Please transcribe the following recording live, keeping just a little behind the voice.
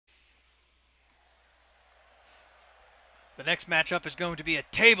The next matchup is going to be a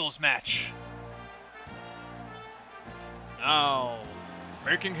tables match. Now,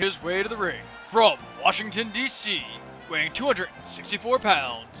 making his way to the ring from Washington, D.C., weighing 264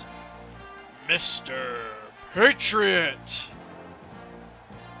 pounds, Mr. Patriot.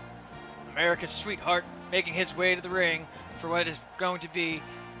 America's sweetheart making his way to the ring for what is going to be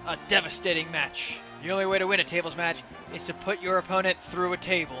a devastating match. The only way to win a tables match is to put your opponent through a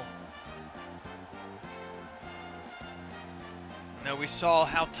table. Now we saw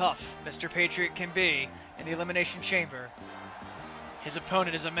how tough Mr. Patriot can be in the Elimination Chamber. His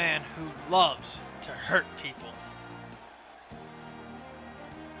opponent is a man who loves to hurt people.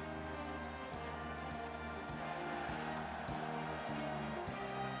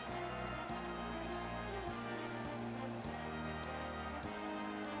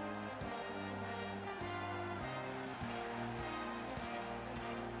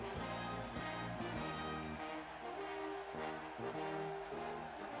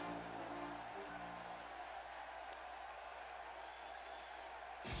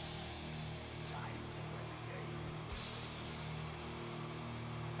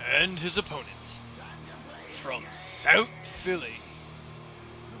 And his opponent, from South Philly,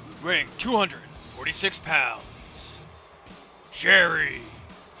 weighing 246 pounds, Jerry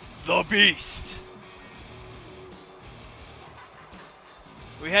the Beast.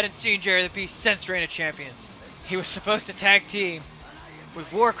 We hadn't seen Jerry the Beast since Reign of Champions. He was supposed to tag team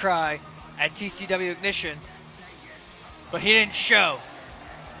with Warcry at TCW Ignition, but he didn't show.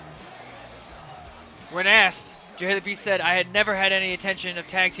 When asked, Jerry the Beast said, "I had never had any intention of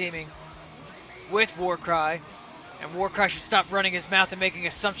tag teaming with Warcry, and Warcry should stop running his mouth and making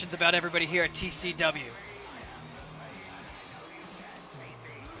assumptions about everybody here at TCW."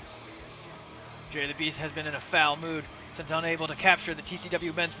 Jerry the Beast has been in a foul mood since unable to capture the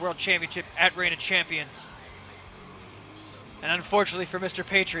TCW Men's World Championship at Reign of Champions. And unfortunately for Mr.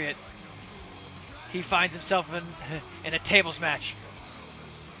 Patriot, he finds himself in a tables match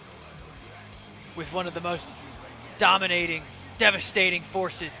with one of the most dominating, devastating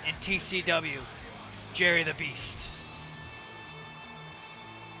forces in TCW, Jerry the Beast.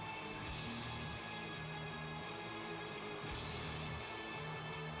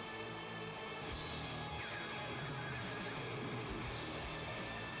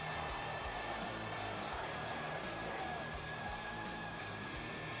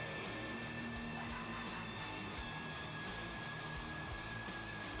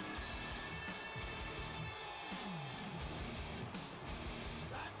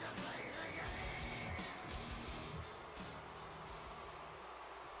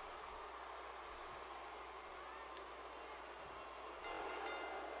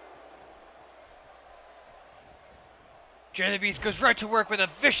 Jerry the Beast goes right to work with a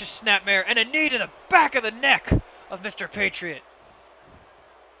vicious snapmare and a knee to the back of the neck of Mr. Patriot.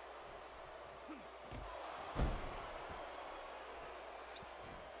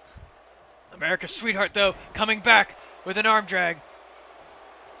 America's sweetheart, though, coming back with an arm drag.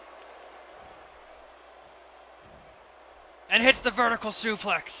 And hits the vertical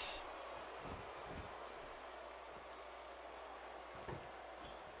suplex.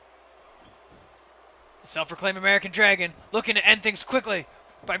 Self-proclaimed American Dragon, looking to end things quickly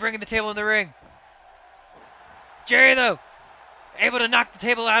by bringing the table in the ring. Jerry, though, able to knock the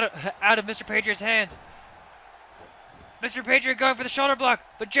table out of Mr. Patriot's hands. Mr. Patriot going for the shoulder block,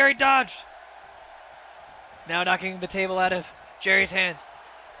 but Jerry dodged. Now knocking the table out of Jerry's hands.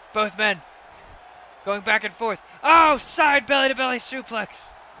 Both men going back and forth. Oh, side belly-to-belly suplex.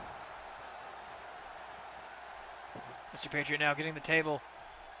 Mr. Patriot now getting the table.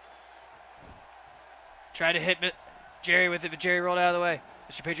 Tried to hit Jerry with it, but Jerry rolled out of the way.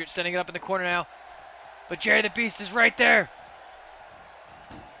 Mr. Patriot sending it up in the corner now. But Jerry the Beast is right there.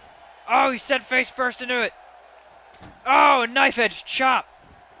 Oh, he set face first into it. Oh, a knife edge chop.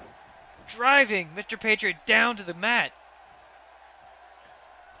 Driving Mr. Patriot down to the mat.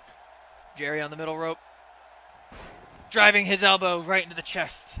 Jerry on the middle rope. Driving his elbow right into the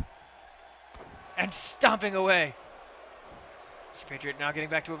chest. And stomping away. Mr. Patriot now getting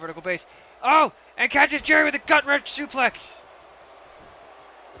back to a vertical base. Oh, and catches Jerry with a gut-wrench suplex.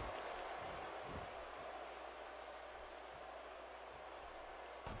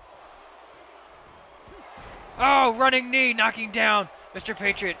 Oh, running knee, knocking down Mr.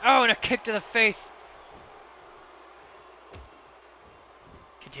 Patriot. Oh, and a kick to the face.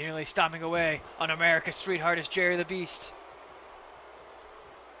 Continually stomping away on America's sweetheart is Jerry the Beast.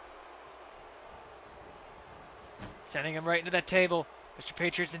 Sending him right into that table. Mr.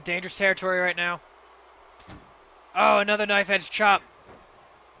 Patriot's in dangerous territory right now. Oh, another knife edge chop.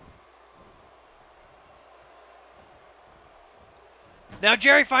 Now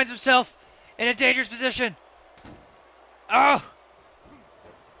Jerry finds himself in a dangerous position. Oh!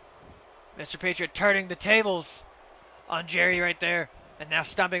 Mr. Patriot turning the tables on Jerry right there. And now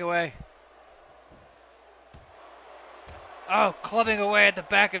stomping away. Oh, clubbing away at the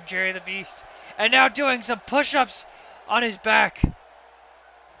back of Jerry the Beast. And now doing some push-ups on his back.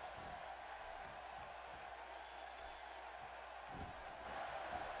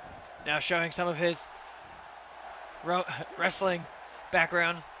 Now showing some of his wrestling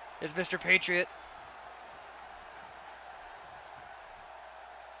background is Mr. Patriot.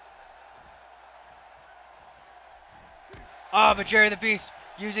 Ah, but Jerry the Beast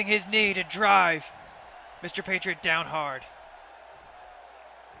using his knee to drive Mr. Patriot down hard.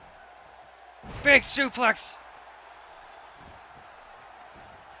 Big suplex.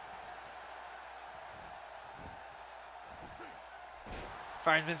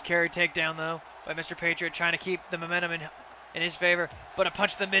 Fireman's carry takedown though by Mr. Patriot, trying to keep the momentum in his favor. But a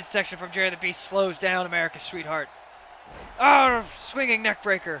punch to the midsection from Jerry the Beast slows down America's Sweetheart. Oh, swinging neck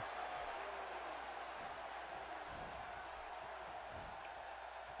breaker.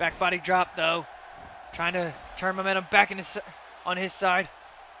 Back body drop though, trying to turn momentum back on his side.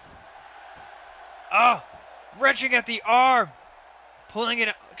 Oh, wrenching at the arm, pulling it,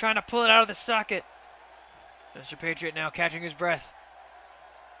 trying to pull it out of the socket. Mr. Patriot now catching his breath.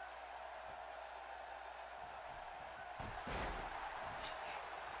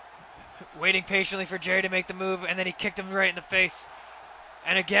 Waiting patiently for Jerry to make the move, and then he kicked him right in the face.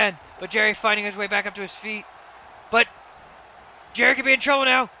 And again, but Jerry fighting his way back up to his feet. But Jerry could be in trouble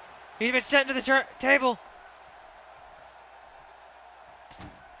now. He's been sent to the table.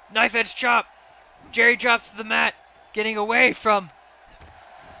 Knife edge chop. Jerry drops to the mat, getting away from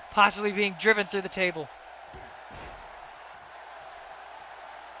possibly being driven through the table.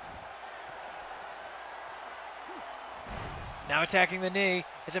 Now attacking the knee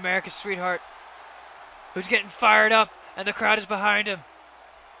is America's Sweetheart, who's getting fired up, and the crowd is behind him.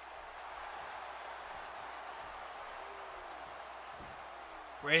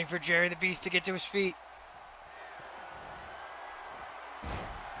 Waiting for Jerry the Beast to get to his feet.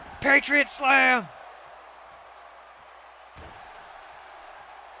 Patriot Slam!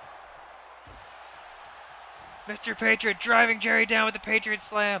 Mr. Patriot driving Jerry down with the Patriot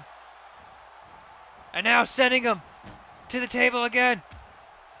Slam. And now sending him to the table again.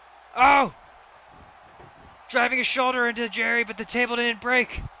 Oh! Driving his shoulder into Jerry, but the table didn't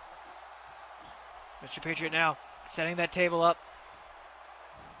break. Mr. Patriot now setting that table up.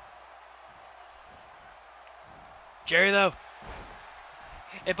 Jerry, though,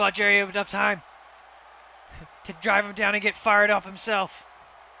 it bought Jerry enough time to drive him down and get fired up himself.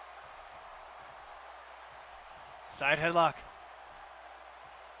 Side headlock.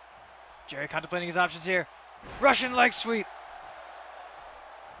 Jerry contemplating his options here. Russian leg sweep.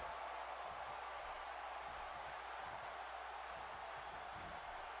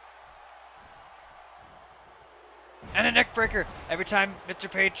 And a neck breaker. Every time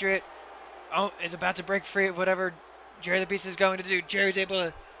Mr. Patriot is about to break free of whatever Jerry the Beast is going to do, Jerry's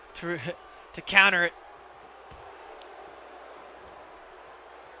able to counter it.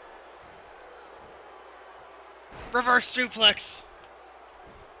 Reverse suplex.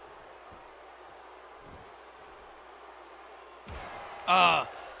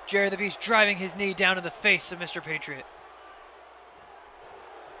 Jerry the Beast driving his knee down to the face of Mr. Patriot.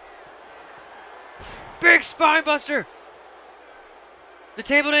 Big spine buster. The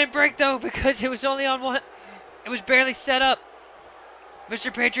table didn't break though because it was only on one. It was barely set up.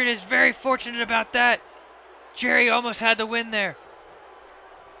 Mr. Patriot is very fortunate about that. Jerry almost had the win there.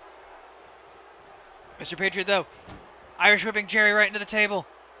 Mr. Patriot though, Irish whipping Jerry right into the table.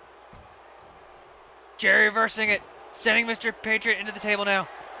 Jerry reversing it, sending Mr. Patriot into the table now.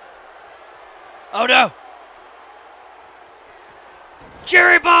 Oh no!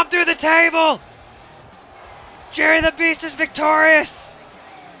 Jerry bomb through the table! Jerry the Beast is victorious!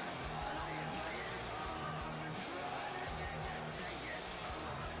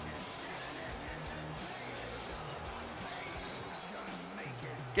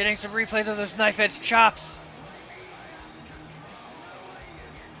 Getting some replays of those knife edge chops.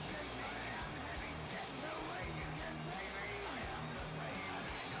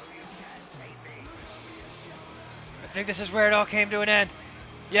 I think this is where it all came to an end.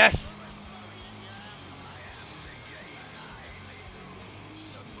 Yes.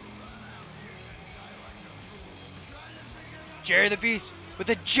 Jerry the Beast with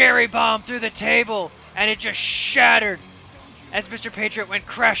a Jerry bomb through the table, and it just shattered as Mr. Patriot went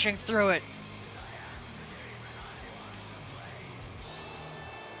crashing through it.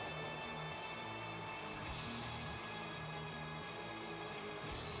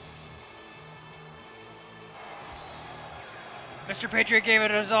 Mr. Patriot gave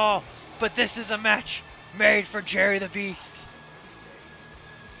it his all, but this is a match made for Jerry the Beast.